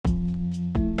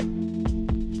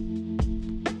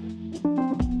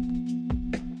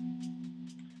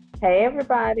Hey,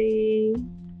 everybody.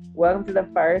 Welcome to the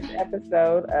first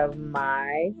episode of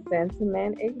My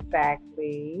Sentiment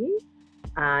Exactly.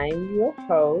 I'm your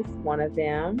host, one of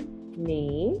them,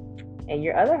 me, and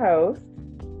your other host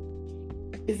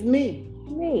is me.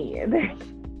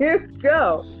 There you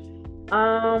go.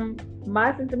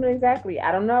 My Sentiment Exactly.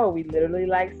 I don't know. We literally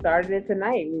started it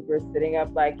tonight. We were sitting up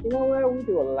you know what? We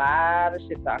do a lot of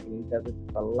shit talking to each other.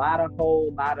 Whole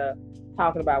lot of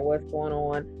talking about what's going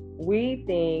on. We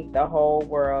think the whole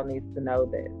world needs to know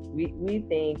this. We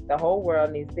think the whole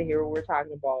world needs to hear what we're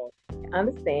talking about and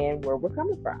understand where we're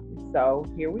coming from. So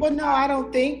here we Well, no, I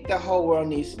don't think the whole world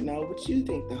needs to know, but you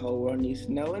think the whole world needs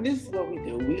to know. And this is what we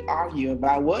do. We argue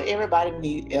about what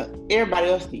everybody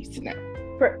else needs to know.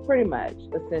 Pretty much,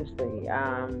 essentially.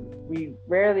 We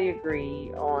rarely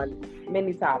agree on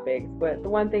many topics, but the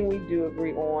one thing we do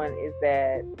agree on is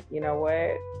that, you know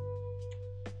what?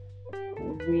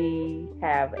 We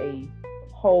have a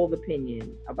whole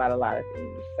opinion about a lot of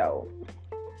things. So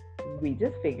we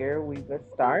just figure we would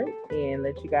start and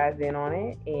let you guys in on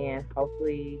it and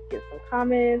hopefully get some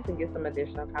comments and get some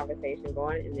additional conversation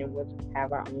going. And then we'll just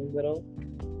have our own little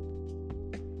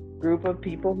group of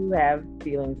people who have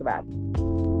feelings about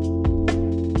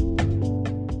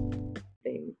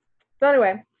things. So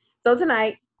anyway, so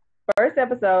tonight, first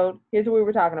episode, here's what we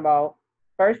were talking about.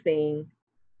 First thing,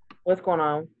 what's going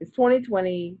on? It's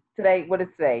 2020. Today, what is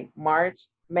today?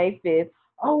 May 5th.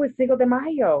 Oh, it's Cinco de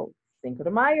Mayo. Cinco de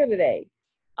Mayo today.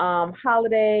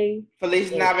 Holiday.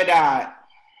 Feliz Navidad.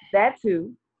 That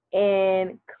too.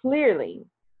 And clearly,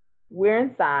 we're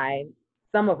inside,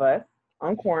 some of us,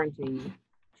 on quarantine,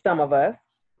 some of us,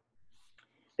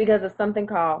 because of something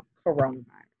called coronavirus.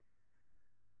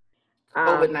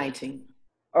 COVID-19.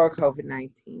 Or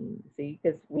COVID-19. See,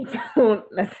 because we don't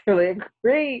necessarily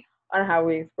agree on how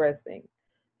we express things.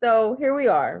 So here we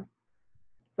are,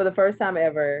 for the first time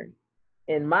ever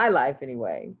in my life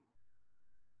anyway,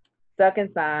 stuck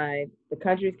inside. The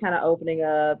country's kind of opening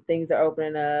up. Things are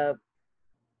opening up.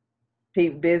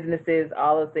 Businesses,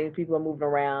 all those things. People are moving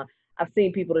around. I've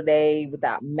seen people today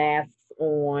without masks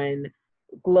on,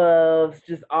 gloves,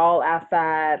 just all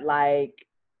outside. Like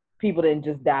people didn't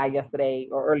just die yesterday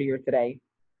or earlier today.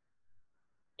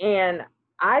 And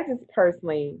I just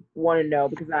personally want to know,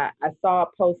 because I saw a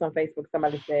post on Facebook.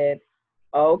 Somebody said,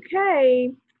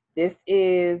 okay, this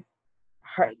is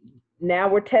now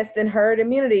we're testing herd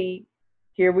immunity.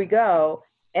 Here we go.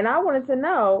 And I wanted to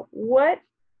know, what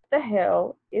the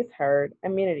hell is herd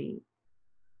immunity?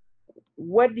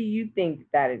 What do you think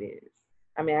that it is?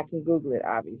 I mean, I can Google it,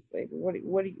 obviously.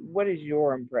 What is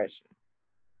your impression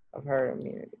of herd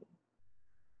immunity?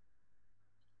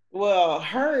 Well,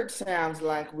 herd sounds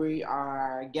like we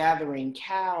are gathering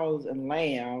cows and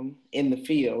lamb in the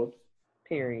field.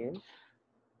 Period.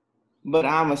 But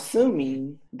I'm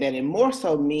assuming that it more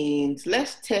so means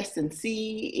let's test and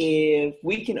see if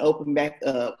we can open back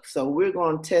up. So we're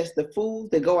going to test the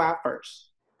foods that go out first.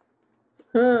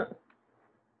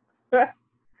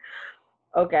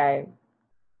 Okay.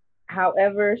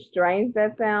 However strange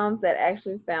that sounds, that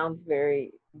actually sounds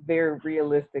very, very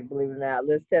realistic, believe it or not.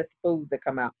 Let's test foods that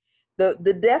come out.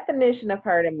 The definition of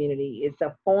herd immunity is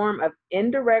a form of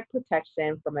indirect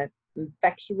protection from an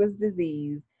infectious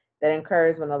disease that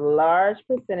occurs when a large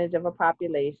percentage of a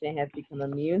population has become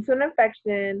immune to an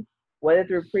infection, whether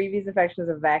through previous infections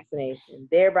or vaccination,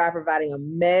 thereby providing a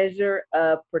measure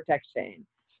of protection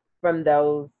from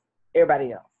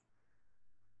everybody else.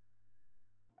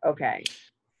 Okay.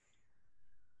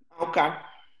 Okay.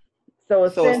 So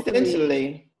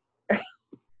essentially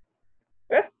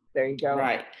there you go.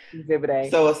 Right. Exhibit A.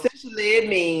 So essentially it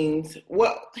means,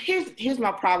 well, here's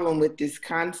my problem with this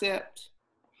concept.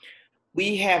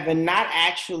 We have not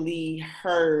actually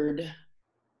heard,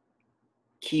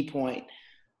 key point,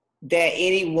 that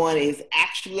anyone is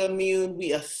actually immune.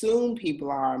 We assume people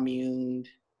are immune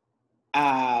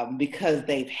because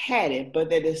they've had it, but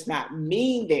that does not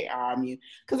mean they are immune.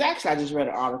 Because actually I just read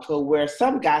an article where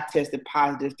some guy tested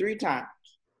positive 3 times.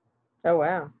 Oh,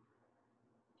 wow.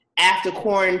 After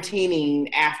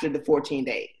quarantining after the 14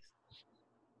 days.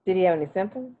 Did he have any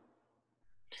symptoms?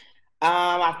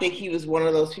 I think he was one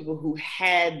of those people who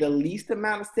had the least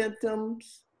amount of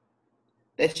symptoms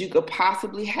that you could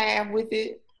possibly have with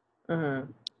it. Mm-hmm.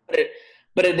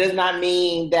 But it does not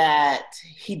mean that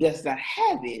he does not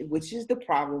have it, which is the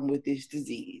problem with this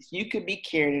disease. You could be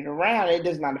carrying it around. It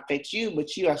does not affect you,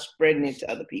 but you are spreading it to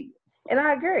other people. And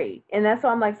I agree. And that's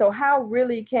why I'm like, so how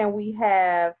really can we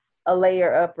have a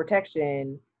layer of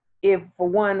protection if, for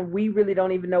one, we really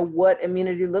don't even know what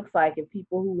immunity looks like if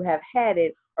people who have had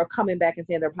it are coming back and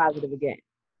saying they're positive again?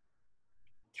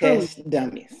 Test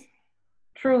dummies.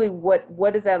 truly,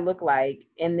 what does that look like?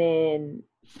 And then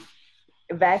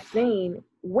vaccine,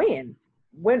 when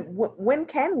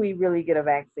can we really get a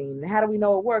vaccine? How do we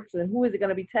know it works? And who is it going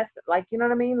to be tested? Like, you know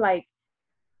what I mean? Like,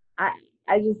 I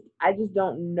I just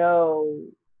don't know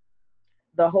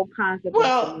the whole concept of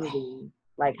Well, immunity,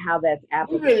 like how that's we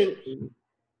applicable really, to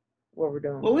what we're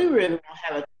doing. well, we really won't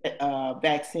have a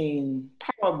vaccine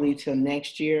probably till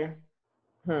next year.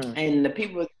 Hmm. And the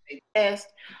people that they test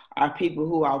are people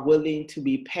who are willing to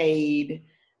be paid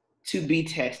to be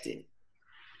tested.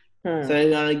 So Hmm. they're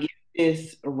going to give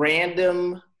this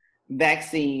random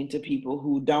vaccine to people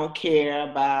who don't care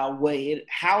about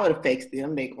how it affects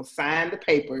them. They're going to sign the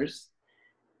papers,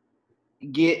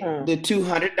 get Hmm. the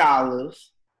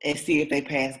 $200, and see if they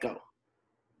pass go.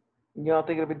 You don't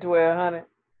think it'll be 1,200?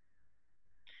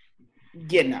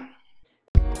 Get no.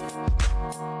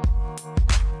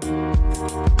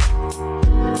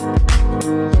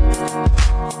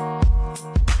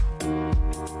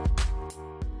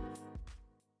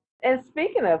 And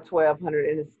speaking of 1,200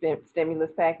 in the stimulus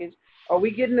package, are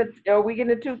we getting the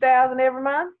 2,000 every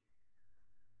month?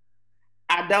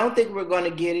 I don't think we're going to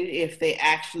get it if they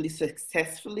actually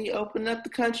successfully open up the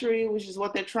country, which is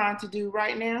what they're trying to do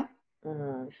right now.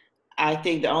 Mm-hmm. I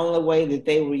think the only way that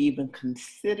they will even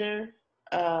consider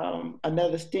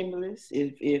another stimulus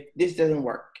if this doesn't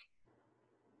work.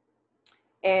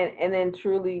 And then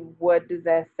truly, what does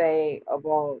that say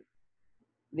about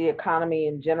the economy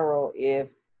in general if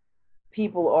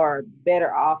people are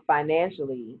better off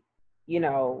financially, you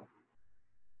know,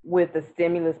 with the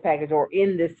stimulus package or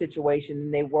in this situation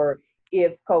than they were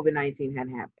if COVID-19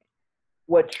 hadn't happened?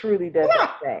 What truly does No,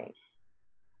 that say?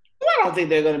 I don't think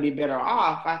they're going to be better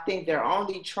off. I think they're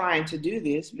only trying to do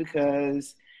this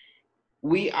because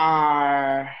we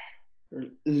are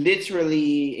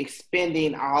literally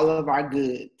expending all of our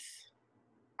goods,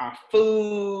 our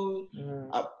food,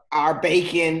 our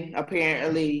bacon,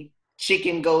 apparently.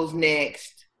 Chicken goes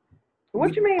next.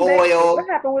 What you mean bacon? Oil. What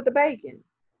happened with the bacon?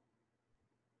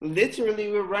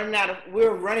 Literally, we're running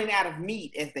out of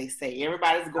meat, as they say.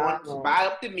 Everybody's going to buy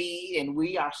up the meat, and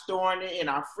we are storing it in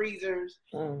our freezers.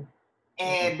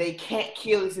 And they can't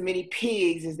kill as many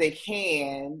pigs as they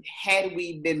can had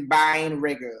we been buying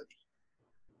regularly.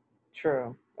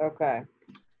 True. Okay.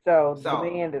 So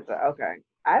demand is okay.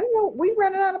 I didn't know we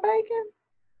running out of bacon.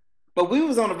 But we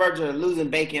was on the verge of losing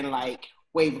bacon like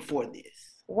way before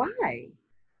this. Why?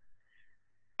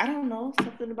 I don't know.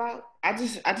 Something about I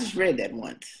just read that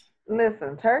once.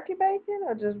 Listen, turkey bacon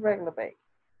or just regular bacon?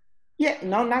 Yeah,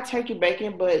 no, not turkey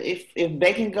bacon, but if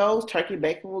bacon goes, turkey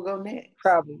bacon will go next.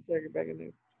 Probably turkey bacon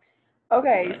next.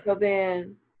 Okay, right.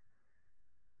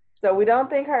 So we don't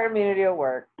think herd immunity will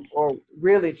work, or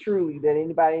really truly that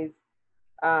anybody's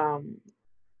no,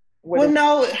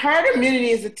 herd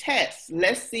immunity is a test.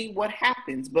 Let's see what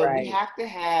happens. But right. We have to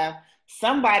have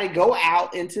somebody go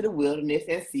out into the wilderness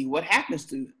and see what happens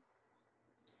to them.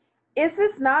 Is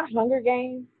this not Hunger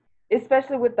Games?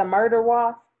 Especially with the murder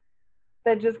wasp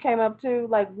that just came up too?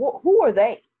 Like, who are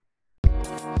they?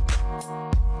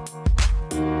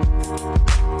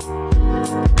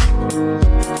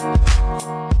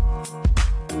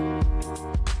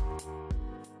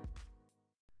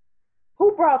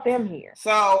 Who brought them here?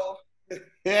 So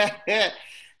they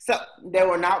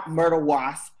were not murder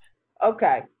wasps.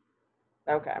 Okay.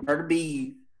 Murder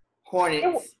bees, hornets.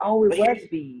 It was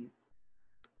bees.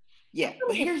 Yeah,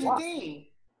 but here's the thing.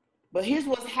 But here's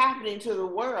what's happening to the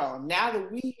world. Now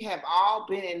that we have all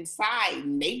been inside,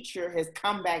 nature has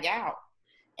come back out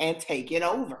and taken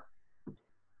over.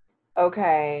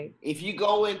 Okay. If you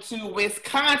go into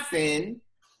Wisconsin,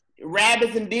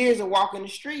 rabbits and deers are walking the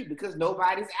street because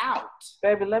nobody's out.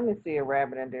 Baby, let me see a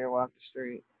rabbit and deer walk the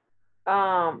street.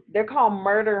 They're called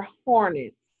murder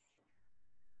hornets.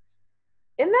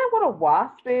 Isn't that what a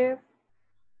wasp is?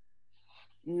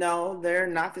 No, they're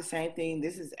not the same thing.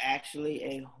 This is actually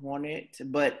a hornet,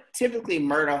 but typically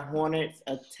murder hornets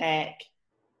attack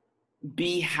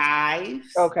beehives.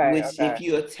 Okay. If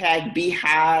you attack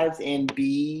beehives and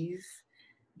bees,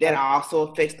 that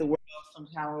also affects the world some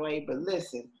kind of way. But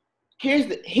listen,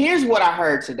 here's what I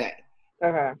heard today.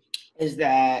 Okay. Is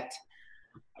that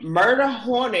murder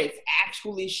hornets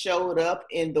actually showed up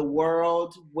in the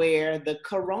world where the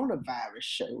coronavirus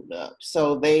showed up.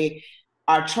 So they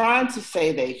are trying to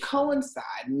say they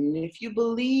coincide. And if you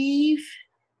believe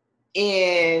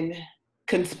in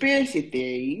conspiracy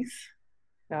theories,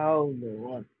 oh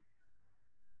Lord,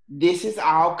 this is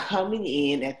all coming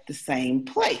in at the same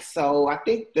place. So I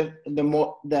think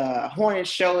the hornets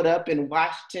showed up in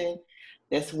Washington.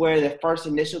 That's where the first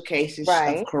initial cases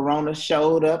of corona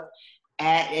showed up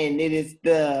at, and it is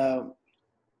the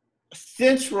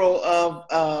central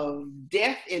of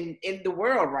death in the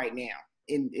world right now,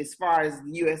 in as far as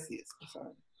the U.S. is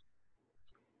concerned.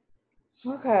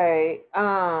 Okay.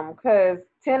 Because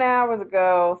 10 hours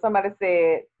ago, somebody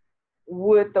said,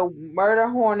 would the murder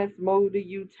hornets move to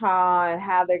Utah and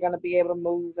how they're going to be able to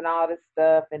move and all this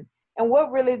stuff, and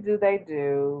what really do they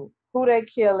do? Who they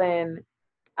killing?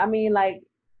 I mean, like,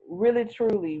 really,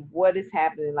 truly, what is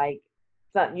happening? Like,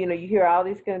 you hear all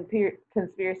these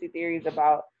conspiracy theories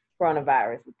about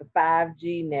coronavirus with the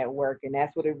 5G network, and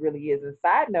that's what it really is. And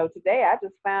side note, today I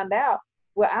just found out,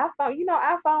 well, iPhone,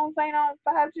 iPhones ain't on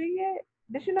 5G yet.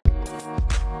 Did you know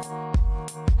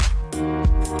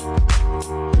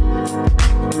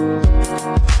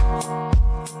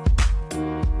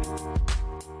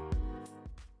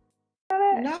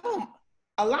that? No,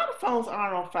 a lot of phones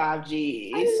aren't on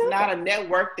 5G. I didn't It's know not that. a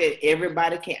network that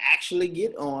everybody can actually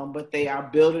get on, but they are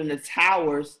building the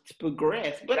towers to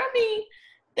progress. But I mean,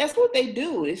 that's what they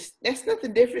do. That's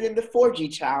nothing different than the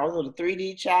 4G towers or the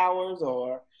 3D towers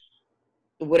or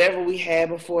whatever we had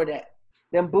before that.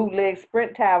 Them bootleg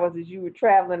Sprint towers as you were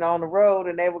traveling on the road,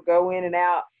 and they would go in and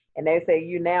out, and they say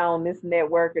you're now on this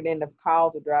network, and then the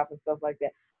calls would drop and stuff like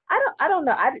that. I don't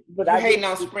know. But You I did. hating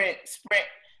on Sprint.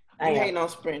 I You am. hating on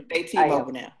Sprint. They I am.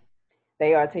 T-Mobile now.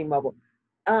 They are T-Mobile.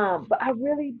 But I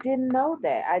really didn't know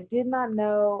that. I did not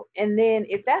know. And then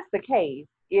if that's the case,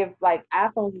 if like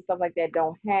iPhones and stuff like that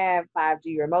don't have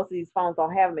 5G, or most of these phones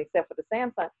don't have them except for the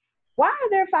Samsung, why are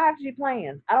there 5G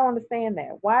plans? I don't understand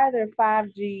that. Why are there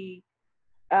 5G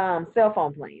cell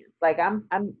phone plans? Like I'm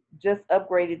just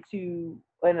upgraded to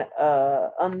an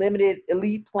unlimited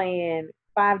elite plan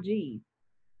 5G,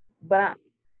 but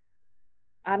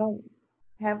I don't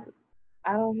have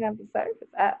I don't have the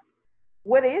service.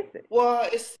 What is it? Well,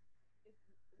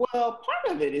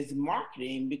 part of it is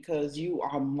marketing because you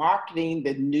are marketing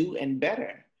the new and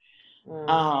better.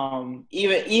 Mm.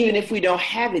 Even if we don't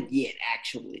have it yet,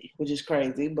 actually, which is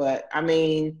crazy. But I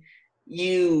mean,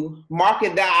 you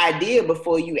market the idea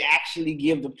before you actually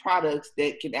give the products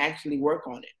that can actually work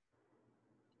on it.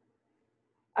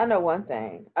 I know one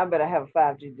thing. I better have a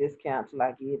 5G discount till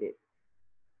I get it.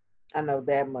 I know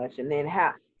that much. And then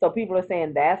how? So people are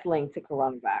saying that's linked to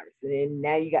coronavirus. And then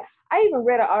now you got. I even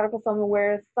read an article somewhere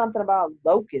where it's something about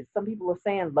locusts. Some people are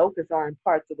saying locusts are in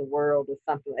parts of the world or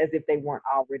something, as if they weren't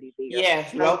already there.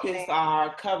 Yes, You know what locusts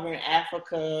are covering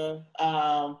Africa.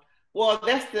 Well,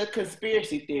 that's the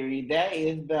conspiracy theory. That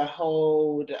is the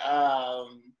whole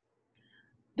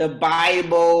the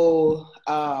Bible.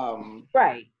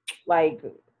 Right. Like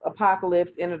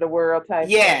apocalypse, end of the world type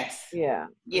stuff. Yes, Yeah.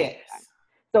 yes.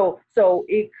 So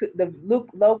it could the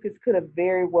locust could have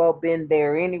very well been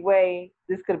there anyway.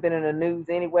 This could have been in the news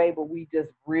anyway, but we just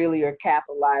really are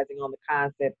capitalizing on the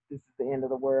concept this is the end of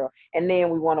the world. And then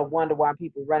we want to wonder why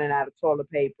people running out of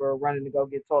toilet paper, running to go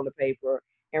get toilet paper,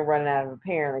 and running out of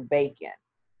apparently bacon.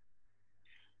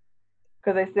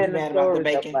 Because they You setting the mad about the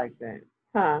stories up bacon? like that.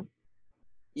 Huh?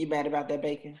 You mad about that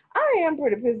bacon? I am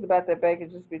pretty pissed about that bacon,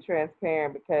 just to be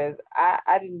transparent, because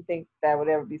I didn't think that would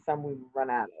ever be something we would run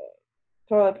out of.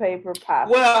 Toilet paper, pasta,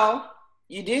 Well,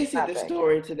 you did see not the bacon.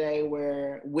 story today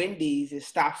where Wendy's has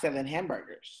stopped selling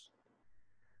hamburgers.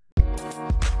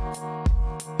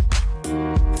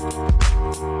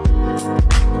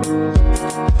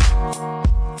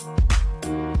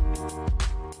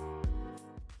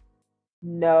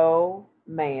 No,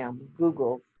 ma'am.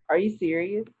 Google. Are you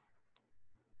serious?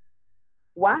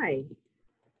 Why?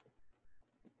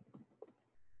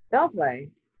 Don't play.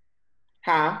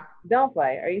 Huh? Don't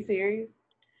play. Are you serious?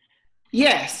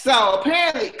 Yes. So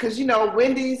apparently, because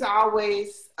Wendy's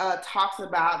always talks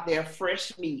about their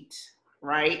fresh meat,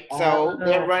 right? So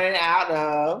they're Uh, running out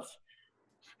of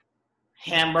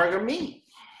hamburger meat.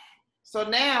 So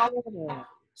now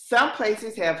some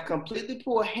places have completely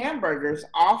pulled hamburgers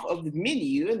off of the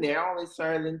menu and they're only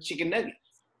serving chicken nuggets.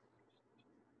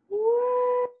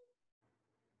 what?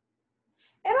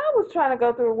 And I was trying to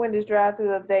go through a Wendy's drive-thru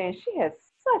the other day, and she had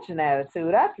such an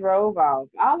attitude. I drove off.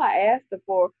 All I asked her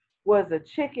for was a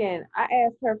chicken. I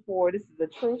asked her for, this is a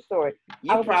true story. I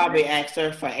You was like, probably asked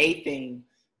her for 8 things.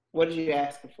 What did you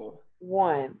ask her for?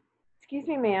 one, excuse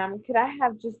me, ma'am, could I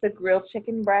have just a grilled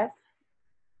chicken breast?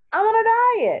 I'm on a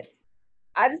diet.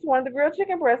 I just wanted the grilled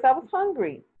chicken breast. I was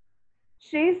hungry.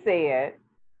 She said,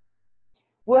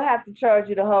 we'll have to charge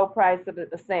you the whole price of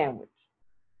the sandwich.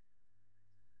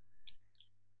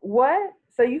 What?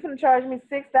 So you can charge me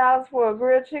 $6 for a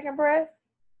grilled chicken breast?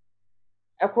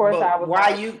 Of course, I But was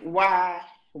like,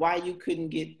 why you couldn't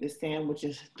get the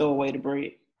sandwiches, throw away the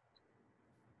bread?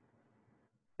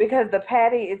 because the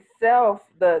patty itself,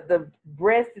 the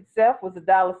breast itself was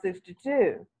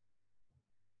 $1.62.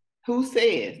 Who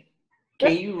said?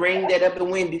 Can you ring that up at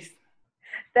Wendy's?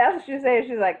 That's what she said.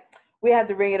 She's like, we have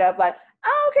to ring it up. Like, I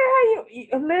don't care how you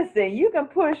listen. You can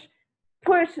push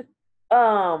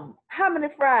how many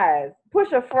fries?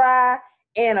 Push a fry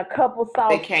and a couple They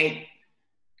sauce.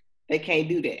 can't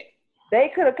do that.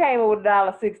 They could have came in with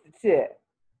 $1.60 tip.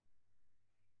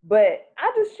 But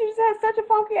she just has such a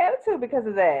funky attitude because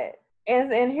of that.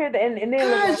 And then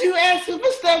Because you asking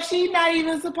for stuff she's not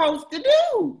even supposed to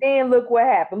do. Then look what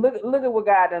happened. Look at what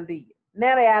God done did.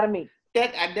 Now they out of meat.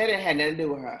 That didn't have nothing to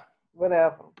do with her.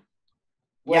 Whatever.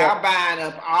 Y'all buying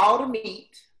up all the meat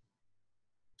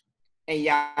and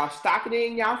y'all stocking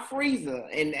it in y'all freezer.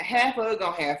 And half of it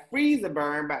gonna have freezer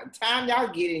burn by the time y'all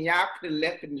get it, y'all could have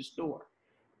left it in the store.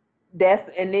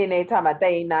 And then they talking about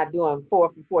they ain't not doing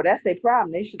 4 for $4. That's their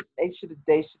problem. They should have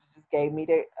just gave me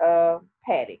the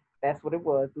patty. That's what it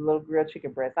was, the little grilled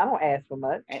chicken breast. I don't ask for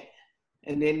much.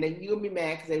 And then you'll be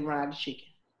mad because they run out of chicken.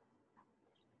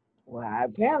 Well,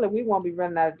 apparently we won't be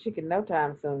running out of chicken no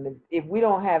time soon. If we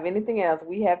don't have anything else,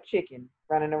 we have chicken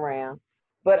running around.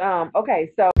 But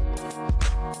okay, so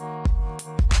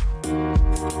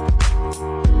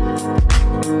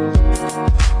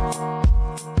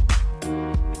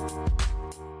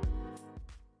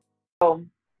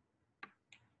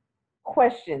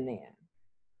question then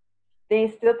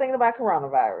still thinking about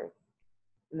coronavirus.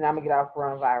 And I'm gonna get off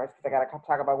coronavirus because I gotta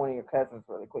talk about one of your cousins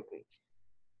really quickly.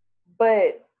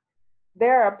 But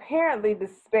there are apparently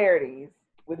disparities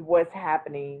with what's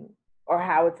happening or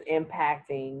how it's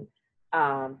impacting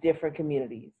different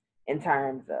communities in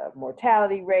terms of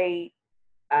mortality rate,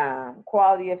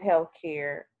 quality of health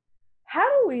care. How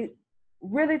do we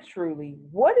really truly,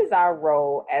 what is our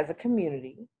role as a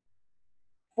community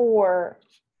for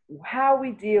how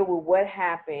we deal with what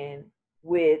happened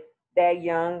with that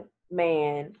young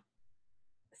man,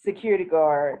 security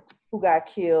guard, who got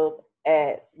killed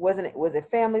at, was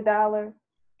it Family Dollar?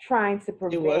 Trying to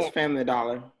prevent. It was Family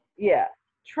Dollar. Yeah,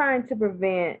 trying to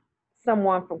prevent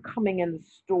someone from coming in the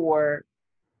store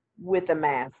with a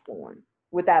mask on,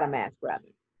 without a mask rather.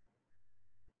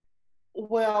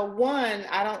 Well, one,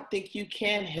 I don't think you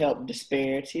can help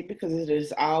disparity because it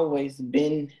has always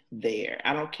been there.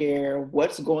 I don't care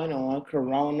what's going on,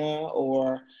 corona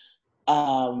or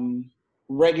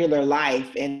regular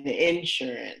life and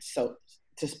insurance, so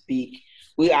to speak.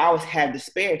 We always have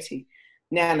disparity.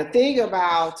 Now, the thing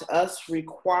about us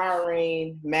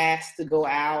requiring masks to go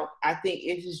out, I think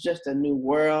it is just a new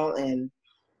world and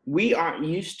we aren't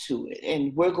used to it.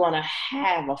 And we're going to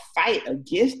have a fight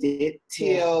against it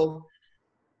till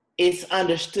it's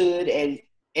understood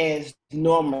as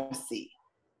normalcy.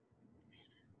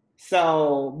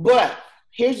 So, but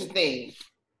here's the thing.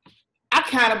 I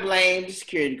kind of blame the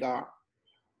security guard.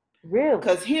 Really?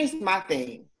 Because here's my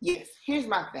thing. Yes, here's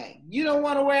my thing. You don't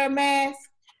want to wear a mask?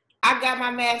 I got my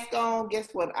mask on. Guess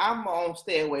what? I'm going to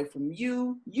stay away from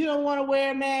you. You don't want to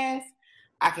wear a mask?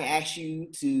 I can ask you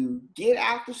to get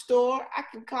out the store. I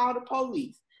can call the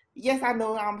police. Yes, I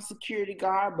know I'm a security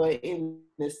guard, but in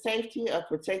the safety of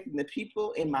protecting the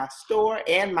people in my store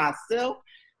and myself,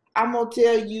 I'm going to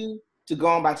tell you to go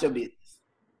on about your business.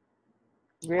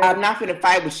 Really? I'm not going to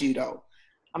fight with you, though.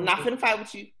 I'm not going to fight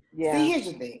with you. Yeah. See, here's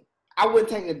the thing. I wouldn't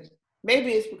take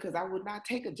maybe it's because I would not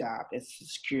take a job as a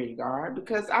security guard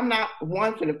because I'm not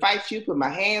one for to fight you, put my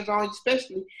hands on you,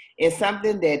 especially in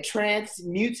something that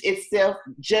transmutes itself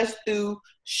just through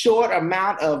short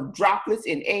amount of droplets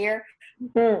in air.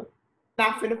 Mm-hmm.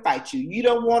 Not finna fight you. You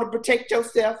don't want to protect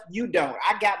yourself. You don't.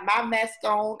 I got my mask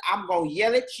on. I'm going to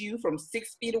yell at you from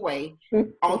 6 feet away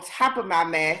on top of my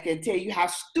mask and tell you how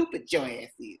stupid your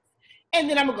ass is. And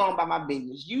then I'm going to go on by my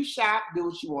business. You shop, do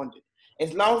what you want to do.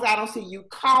 As long as I don't see you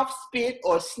cough, spit,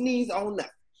 or sneeze on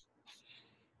nothing.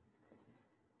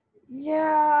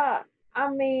 Yeah,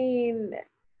 I mean,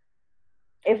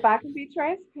 if I can be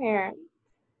transparent,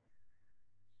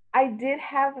 I did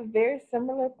have a very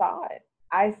similar thought.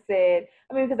 I said,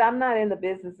 because I'm not in the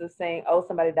business of saying, oh,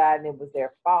 somebody died and it was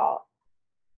their fault.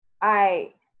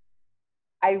 I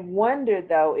wonder,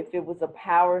 though, if it was a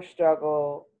power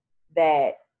struggle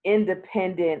that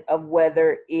independent of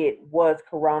whether it was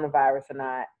coronavirus or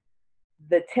not,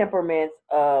 the temperaments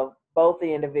of both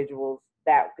the individuals,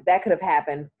 that could have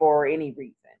happened for any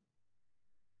reason.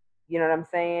 You know what I'm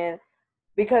saying?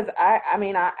 Because I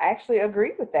actually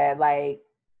agree with that. Like,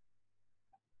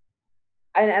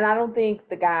 and I don't think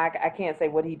the guy, I can't say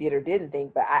what he did or didn't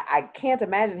think, but I can't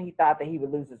imagine he thought that he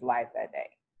would lose his life that day.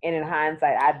 And in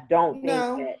hindsight, I don't think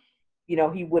that,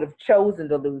 he would have chosen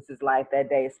to lose his life that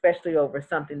day, especially over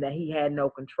something that he had no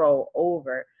control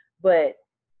over. But,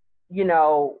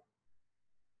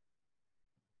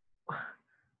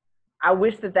 I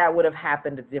wish that would have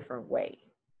happened a different way.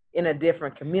 in a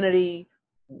different community.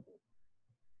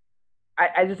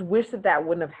 I just wish that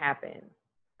wouldn't have happened.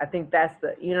 I think that's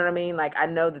you know what I mean? Like, I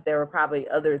know that there were probably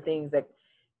other things that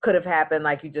could have happened.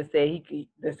 Like you just said,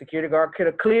 the security guard could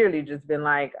have clearly just been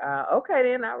like, okay,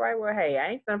 then, all right, well, hey,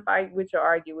 I ain't gonna fight with you or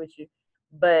argue with you.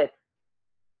 But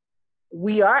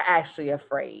we are actually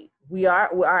afraid.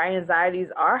 Our anxieties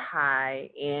are high,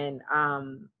 and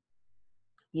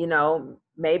you know,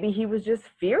 maybe he was just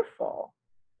fearful.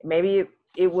 Maybe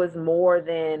it was more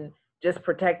than just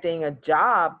protecting a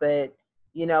job, but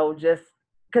you know, just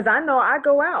because I know I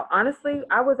go out. Honestly,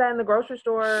 I was in the grocery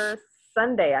store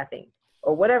Sunday, I think,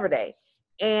 or whatever day,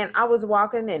 and I was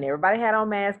walking and everybody had on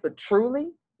masks, but truly,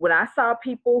 when I saw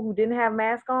people who didn't have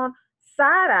masks on,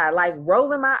 side eye, like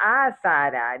rolling my eyes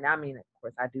side eye. And I mean, of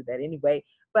course, I do that anyway.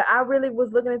 But I really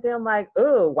was looking at them like,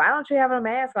 oh, why don't you have a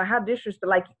mask on? How disrespectful.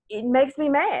 Like, it makes me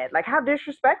mad. Like, how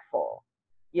disrespectful,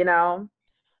 you know?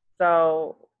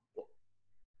 So.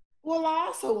 Well, I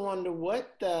also wonder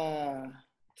what the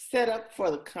setup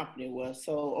for the company was.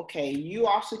 So, okay, you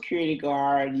are security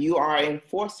guard, you are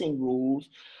enforcing rules.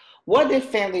 What did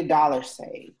Family Dollar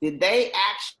say? Did they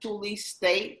actually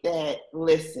state that,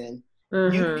 listen,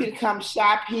 you can come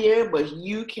shop here, but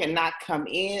you cannot come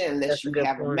in unless you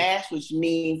have a mask, which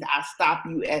means I stop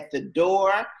you at the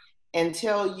door and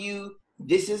tell you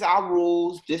this is our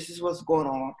rules, this is what's going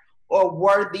on? Or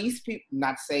were these people,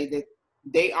 not to say that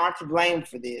they aren't to blame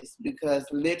for this, because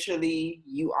literally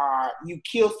you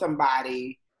kill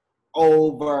somebody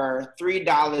over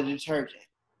 $3 detergent.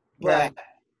 But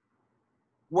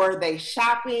were they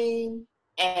shopping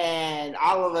and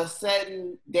all of a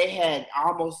sudden they had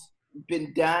almost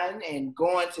been done and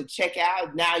going to check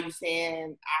out? Now you're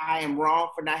saying I am wrong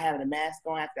for not having a mask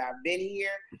on after I've been here,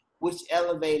 which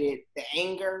elevated the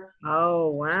anger.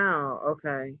 Oh, wow.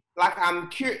 Okay. Like, I'm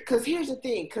curious, because here's the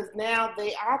thing, because now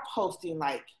they are posting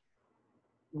like,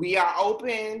 we are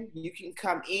open, you can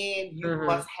come in, you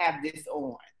must have this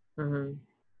on.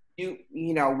 You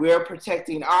know, we're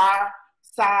protecting our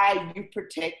side, you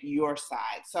protect your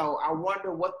side. So I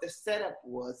wonder what the setup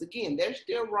was. Again, they're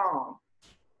still wrong.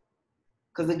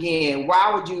 Because again,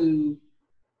 why would you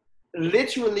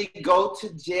literally go to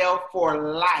jail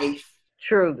for life?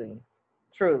 Truly.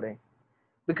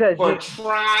 Because for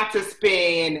trying to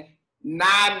spend $9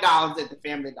 at the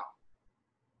Family Dollar.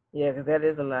 Yeah, because that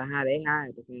is a lot how they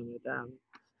hide the Family Dollar.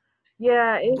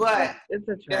 Yeah, it's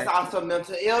a there's also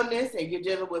mental illness, and you're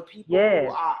dealing with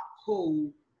people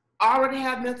who already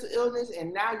have mental illness,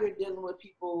 and now you're dealing with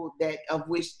people of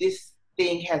which this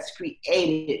thing has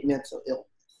created mental illness.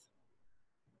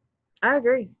 I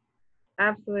agree.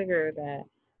 Absolutely agree with that.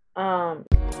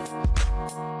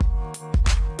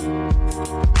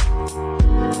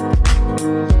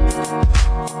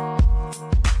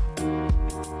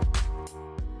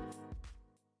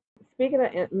 Speaking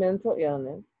of mental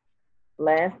illness,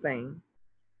 last thing.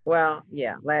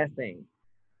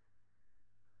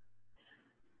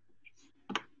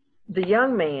 The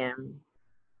young man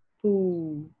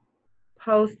who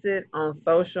posted on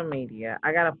social media,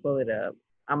 I gotta pull it up.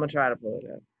 I'm gonna try to pull it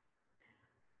up.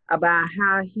 About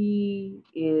how he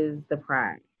is the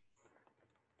prize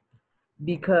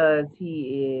because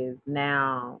he is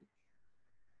now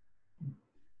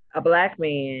a Black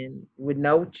man with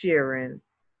no children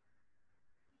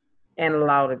and a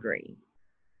law degree.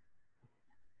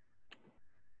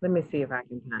 Let me see if I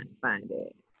can find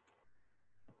it.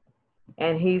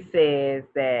 And he says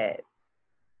that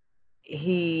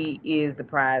he is the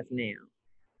prize now.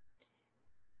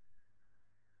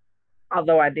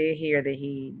 Although I did hear that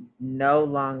he no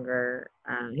longer,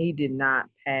 he did not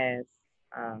pass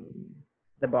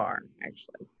the bar,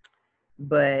 actually.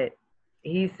 But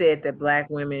he said that Black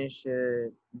women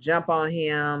should jump on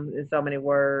him in so many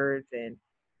words, and,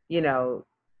 you know,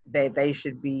 that they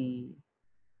should be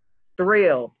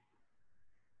thrilled.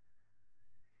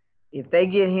 If they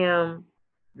get him,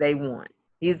 they won.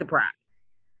 He's the prize.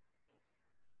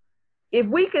 If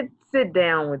we could sit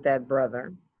down with that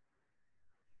brother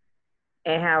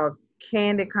and have a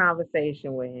candid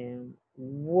conversation with him,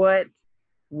 what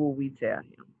will we tell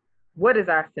him? What is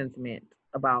our sentiment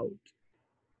about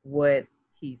what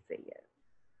he said?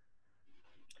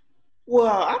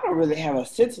 Well, I don't really have a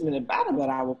sentiment about it, but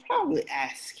I will probably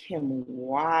ask him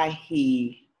why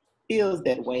he feels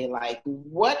that way. Like,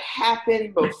 what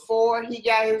happened before he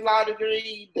got his law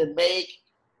degree to make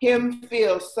him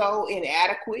feel so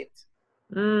inadequate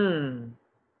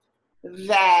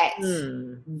that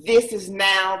this is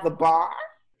now the bar?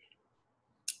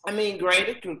 I mean,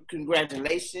 great,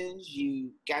 congratulations,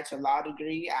 you got your law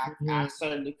degree. I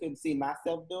certainly couldn't see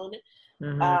myself doing it.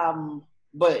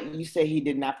 But you say he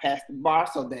did not pass the bar,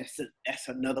 so that's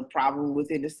another problem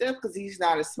within itself because he's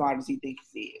not as smart as he thinks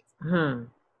he is. Hmm.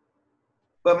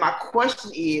 But my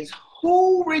question is,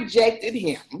 who rejected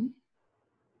him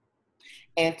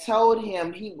and told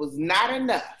him he was not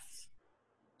enough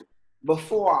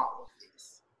before all of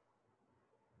this?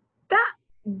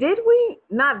 Did we,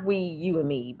 not we, you and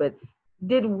me, but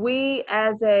did we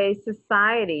as a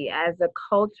society, as a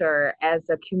culture, as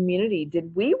a community,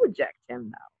 did we reject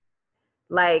him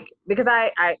though? Like, because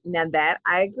now that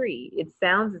I agree, it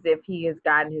sounds as if he has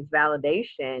gotten his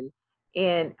validation.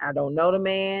 And I don't know the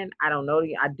man. I don't know.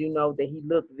 I do know that he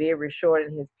looked very short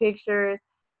in his pictures.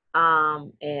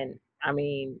 And I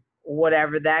mean,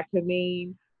 whatever that could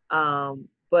mean.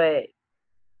 But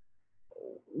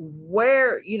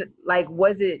where, like,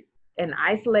 was it an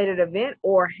isolated event,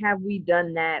 or have we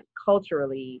done that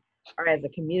culturally, or as a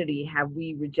community? Have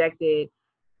we rejected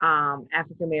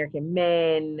African American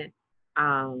men,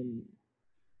 um,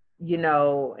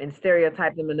 and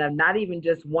stereotyped them enough? Not even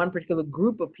just one particular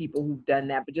group of people who've done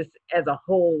that, but just as a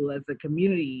whole, as a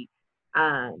community,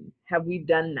 have we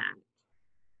done that?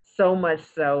 So much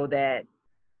so that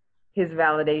his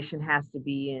validation has to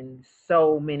be in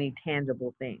so many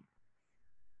tangible things.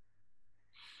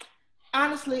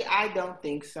 Honestly, I don't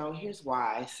think so. Here's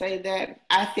why I say that.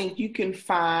 I think you can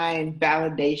find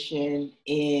validation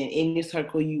in any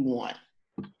circle you want.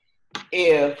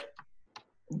 If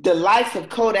the likes of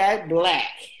Kodak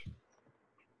Black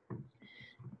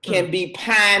can be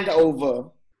pined over,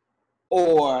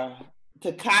 or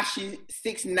Tekashi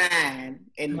 6ix9ine,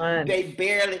 and they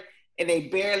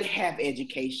barely have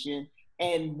education,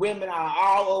 and women are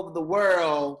all over the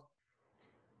world.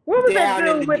 What was that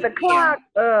dude with the clock?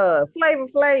 Flavor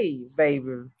Flav,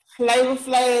 baby. Flavor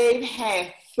Flav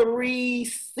had 3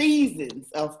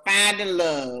 seasons of finding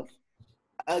love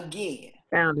again.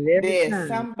 Found it every time. There's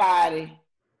somebody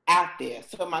out there.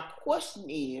 So my question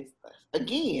is,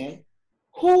 again,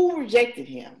 who rejected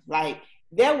him? Like,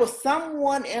 there was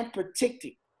someone in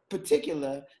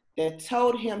particular that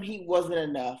told him he wasn't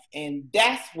enough, and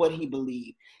that's what he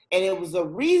believed. And it was a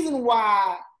reason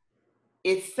why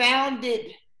it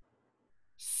sounded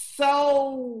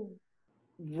so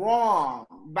wrong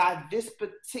by this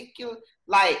particular,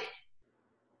 like,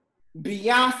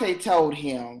 Beyonce told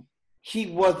him he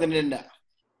wasn't enough.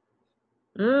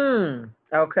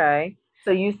 Okay.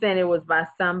 So you saying it was by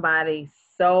somebody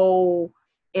so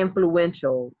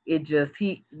influential, it just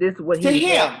this is what he to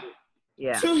him.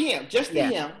 Yeah. To him, just to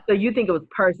him. So you think it was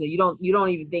personal. You don't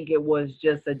even think it was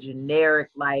just a generic,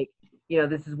 like,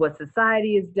 this is what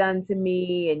society has done to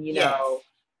me, and know.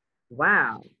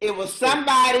 Wow. It was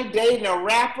somebody dating a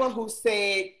rapper who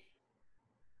said,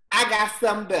 I got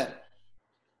something better.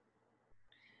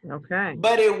 Okay.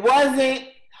 But it wasn't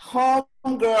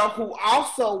homegirl who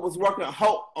also was working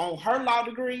on her law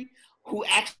degree, who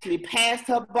actually passed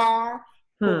her bar,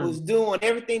 who was doing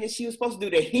everything that she was supposed to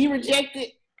do, that he rejected,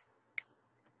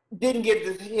 didn't give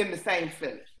him the same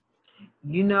feeling.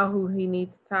 You know who he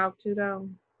needs to talk to, though?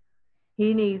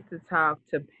 He needs to talk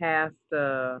to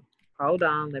Pastor, hold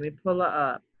on, let me pull her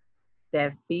up,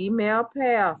 that female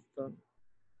pastor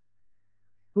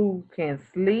who can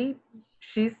sleep.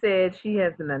 She said she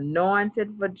has an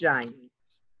anointed vagina.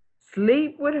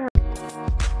 Sleep with her.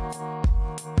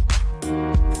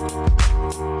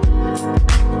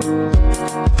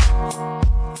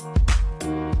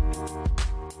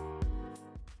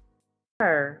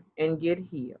 And get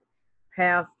healed.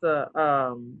 Pastor,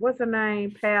 what's her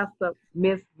name? Pastor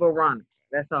Miss Veronica.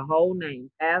 That's her whole name.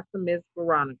 Pastor Miss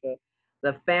Veronica,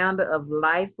 the founder of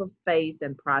Life of Faith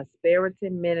and Prosperity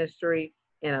Ministry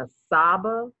in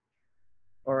Asaba,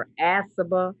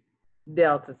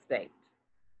 Delta State.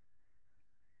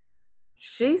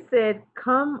 She said,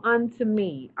 come unto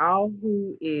me, all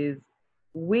who is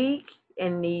weak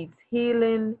and needs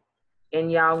healing,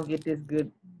 and y'all get this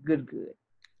good,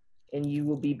 and you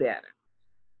will be better.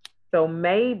 So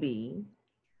maybe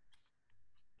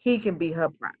he can be her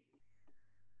prophet.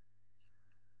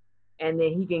 And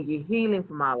then he can get healing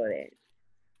from all of that.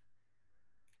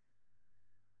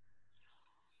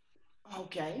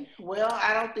 Okay. Well,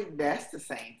 I don't think that's the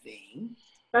same thing.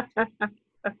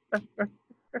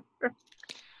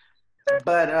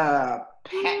 But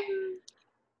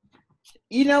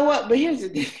you know what? But here's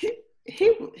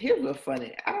what's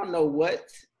funny. I don't know what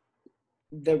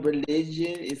the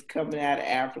religion is coming out of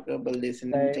Africa, but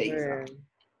listen, let me tell you something.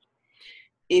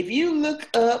 If you look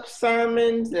up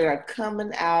sermons that are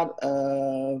coming out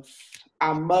of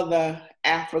our mother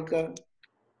Africa,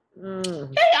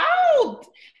 they all,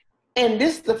 and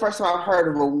this is the first time I've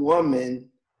heard of a woman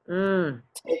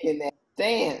taking that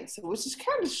stance, which is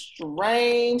kind of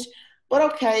strange.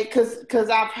 But okay, because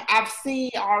I've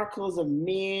seen articles of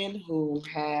men who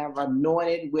have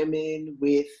anointed women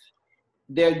with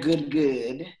their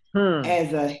good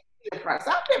as a healing process.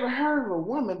 I've never heard of a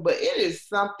woman, but it is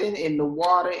something in the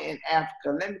water in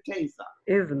Africa. Let me tell you something.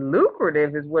 It's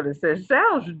lucrative, is what it says.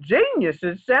 Sounds genius.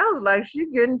 It sounds like she's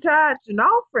getting tithes and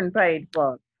offering paid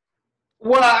for.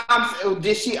 Well,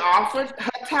 did she offer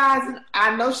her tithes?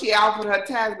 I know she offered her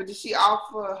tithes, but did she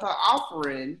offer her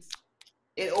offerings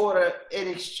in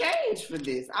exchange for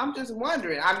this? I'm just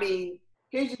wondering. I mean,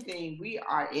 here's the thing: we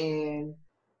are in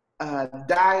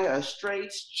dire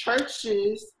straits.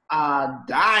 Churches are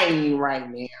dying right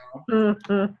now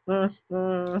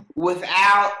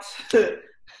without,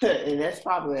 and that's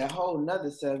probably a whole nother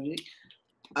subject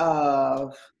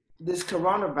of this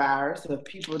coronavirus, of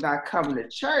people not coming to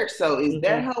church. So is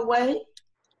that her way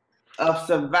of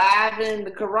surviving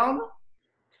the corona?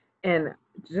 And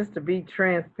just to be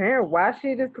transparent, why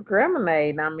she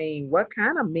discriminating? I mean, what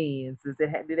kind of means? Do they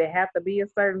have to be a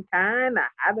certain kind?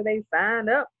 How do they sign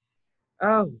up?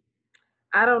 Oh,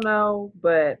 I don't know,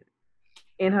 but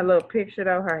in her little picture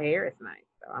though, her hair is nice.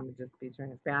 So I'm just be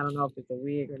transparent. I don't know if it's a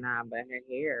wig or not, but her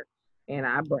hair and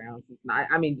eyebrows is nice.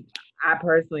 I mean, I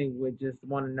personally would just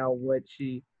want to know what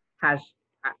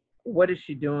is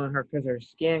she doing her, because her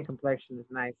skin complexion is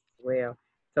nice as well.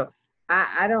 So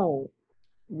I don't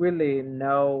really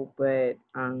know, but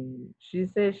she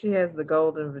says she has the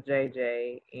golden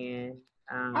vajayjay, and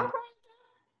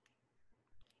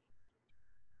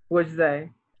what'd you say?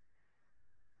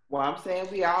 Well, I'm saying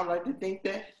we all like to think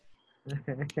that.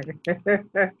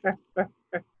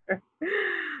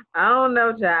 I don't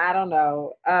know, child. I don't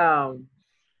know.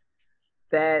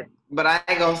 That. But I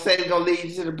ain't gonna say it's gonna lead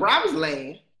you to the promised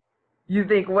land. You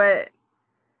think what?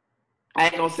 I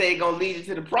ain't gonna say it's gonna lead you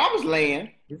to the promised land.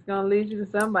 It's gonna lead you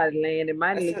to somebody's land. It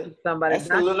might lead you to somebody's.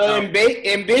 That's a little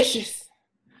ambitious.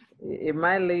 It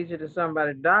might lead you to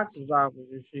somebody's doctor's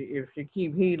office if she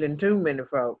keep healing too many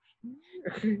folks.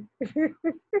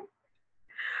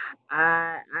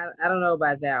 I don't know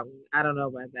about that one. I don't know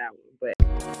about that one, but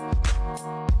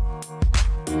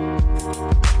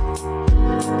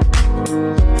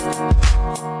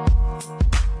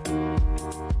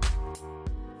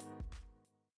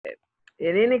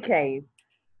in any case,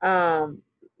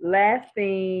 last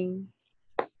thing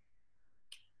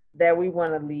that we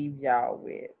want to leave y'all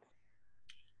with,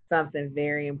 something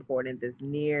very important that's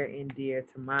near and dear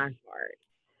to my heart.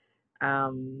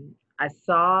 I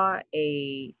saw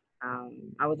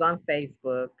I was on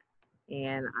Facebook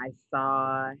and I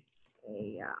saw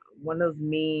one of those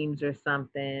memes or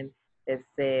something that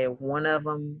said one of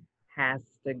them has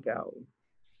to go.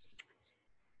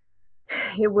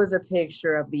 It was a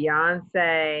picture of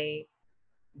Beyonce,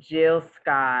 Jill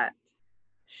Scott,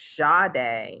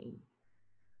 Sade,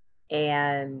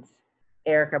 and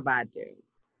Erykah Badu.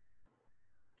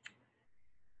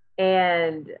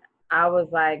 And I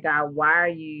was like, God, why are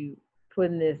you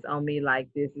putting this on me like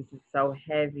this? This is so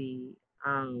heavy.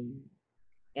 And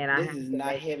this is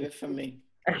not heavy for me.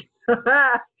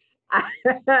 I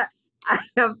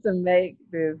have to make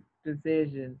this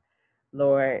decision,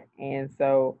 Lord. And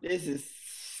so this is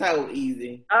so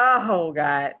easy. Oh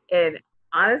God. And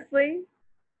honestly,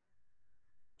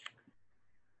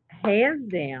 hands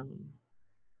down,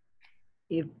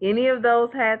 if any of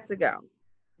those had to go,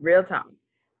 real talk,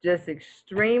 just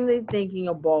extremely thinking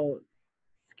about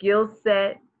skill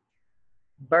set,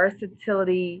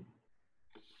 versatility,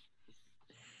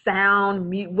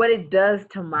 sound, what it does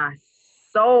to my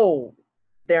soul,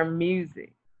 their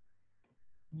music.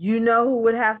 You know who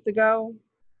would have to go?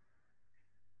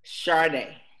 Sade.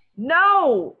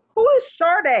 No, who is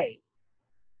Sade?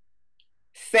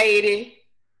 Sadie,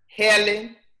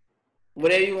 Helen,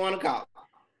 whatever you want to call it.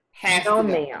 Has no, to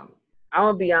go. Ma'am. I'm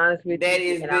gonna be honest with that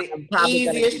you. That is the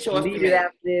easiest choice to make.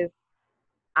 After this,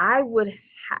 I would.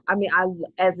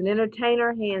 As an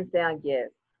entertainer, hands down, yes.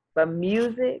 But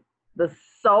music, the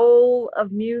soul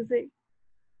of music,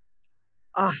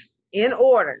 in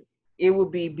order, it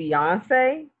would be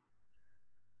Beyonce.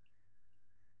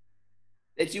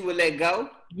 That you would let go?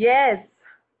 Yes.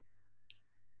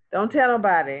 Don't tell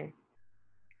nobody.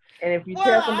 And if you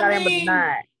tell somebody, I'm gonna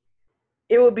deny it.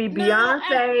 It would be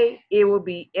Beyonce, it would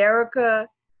be Erykah,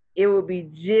 it would be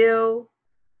Jill,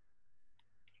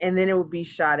 and then it would be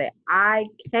Sade. I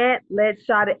can't let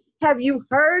Sade. Have you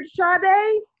heard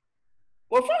Sade?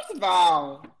 Well, first of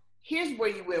all, here's where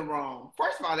you went wrong.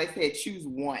 First of all, they said choose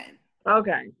one.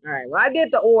 Okay, all right. Well, I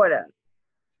did the order.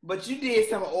 But you did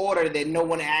some order that no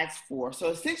one asked for. So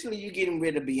essentially, you're getting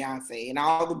rid of Beyonce, and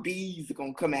all the bees are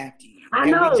gonna come after you. I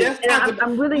know.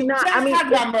 I'm really not. Talk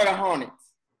about Murder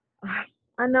Hornets.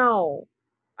 I know.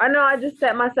 I know. I just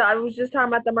set myself. I was just talking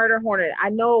about the Murder Hornet. I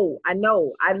know. I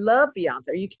know. I love Beyonce.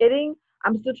 Are you kidding?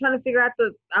 I'm still trying to figure out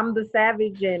the. I'm the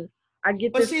savage, and I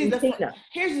get But this from Tina.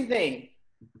 here's the thing.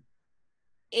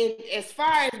 As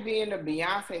far as being a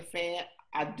Beyonce fan,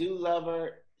 I do love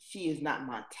her. She is not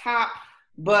my top,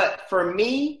 but for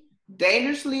me,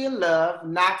 Dangerously in Love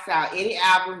knocks out any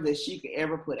album that she could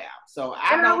ever put out. So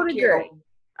I don't care. Agree.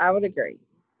 I would agree.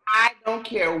 I don't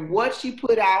care what she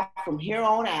put out from here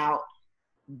on out.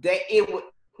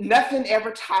 Nothing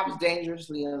ever tops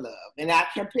Dangerously in Love. And I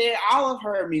compare all of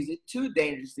her music to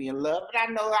Dangerously in Love, but I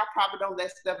know I probably don't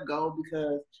let stuff go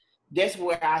because that's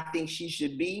where I think she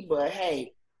should be. But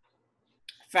hey,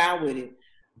 fine with it.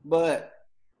 But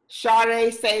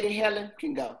Sade, Say to Helen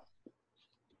can go.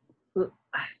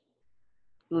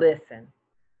 Listen,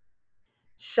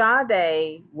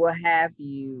 Sade will have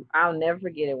you. I'll never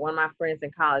forget it. One of my friends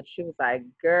in college, she was like,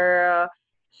 "Girl,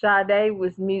 Sade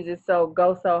was music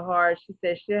go so hard." She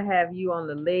said she'll have you on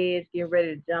the ledge, getting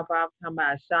ready to jump off. Talking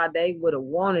about Sade would have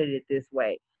wanted it this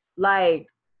way, like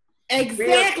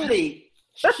exactly.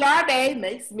 Sade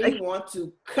makes me want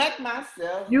to cut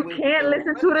myself. You can't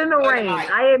listen to it in the rain.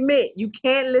 I admit, you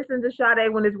can't listen to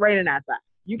Sade when it's raining outside.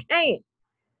 You can't.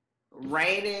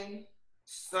 Raining,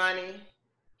 sunny,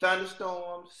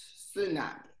 thunderstorms,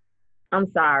 tsunami. I'm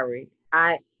sorry.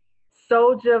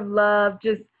 Soldier of Love,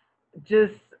 just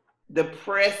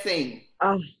depressing.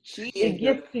 It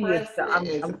gets to you.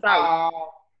 I'm sorry.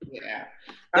 Yeah.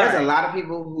 There's a lot of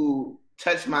people who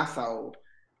touch my soul.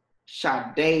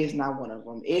 Sade is not one of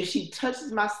them. If she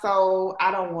touches my soul, I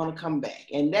don't want to come back.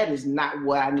 And that is not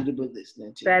what I need to be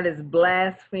listening to. That is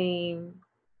blasphemy.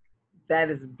 That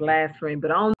is blasphemy.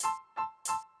 But on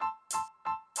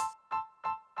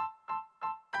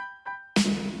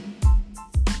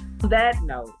that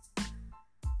note,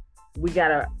 we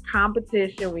got a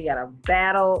competition. We got a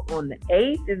battle on the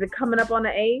 8th. Is it coming up on the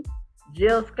 8th?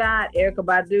 Jill Scott, Erykah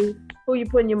Badu. Who you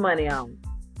putting your money on?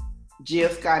 Jill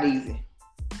Scott easy.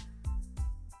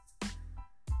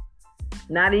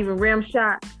 Not even rim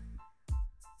shot.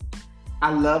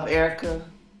 I love Erykah,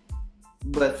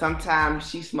 but sometimes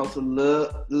she smokes a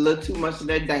little too much of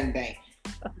that dang dang.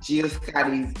 Jill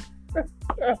Scott easy.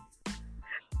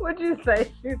 What'd you say?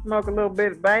 She smoke a little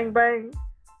bit bang bang?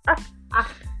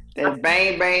 That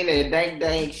bang bang, that dang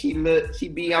dang, she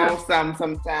be on something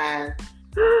sometimes.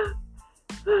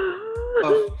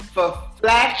 For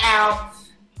flat out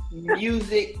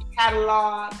music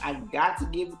catalog, I got to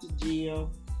give it to Jill.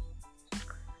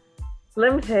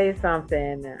 Let me tell you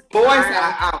something.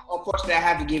 Unfortunately, I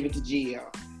have to give it to Jill.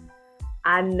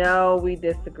 I know we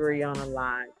disagree on a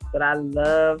lot, but I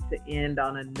love to end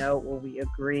on a note where we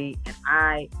agree.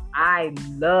 And I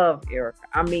love Erykah.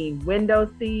 I mean, window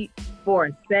seat for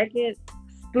a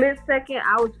split second,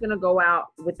 I was gonna go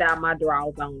out without my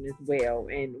drawers on as well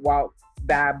and walk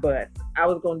by a bus. I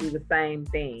was gonna do the same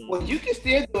thing. Well, you can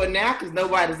still do it now because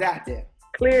nobody's out there.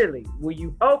 Clearly, well,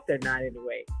 you hope they're not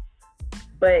anyway.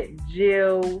 But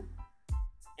Jill,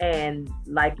 and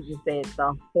like you said,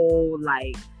 the whole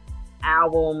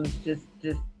albums, just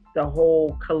the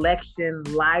whole collection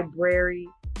library,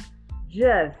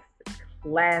 just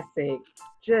classic,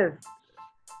 just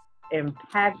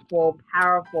impactful,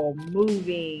 powerful,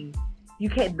 moving.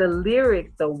 The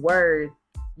lyrics, the words,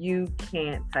 you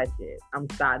can't touch it. I'm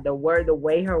sorry. The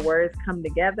way her words come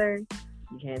together,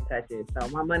 you can't touch it. So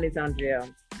my money's on Jill.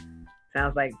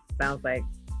 Sounds like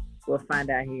we'll find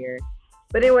out here.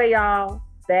 But anyway, y'all,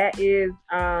 that is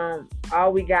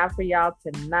all we got for y'all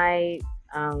tonight.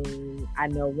 I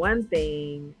know one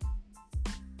thing.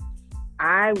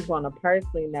 I want to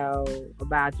personally know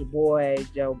about your boy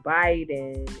Joe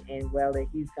Biden and whether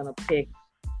he's gonna pick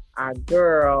our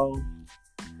girl,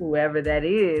 whoever that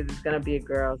is gonna be a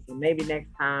girl. So maybe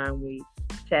next time we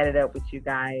chat it up with you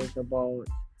guys about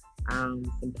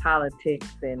some politics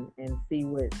and see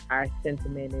what our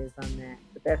sentiment is on that.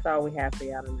 But that's all we have for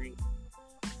y'all tonight.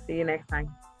 See you next time.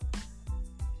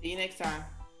 See you next time.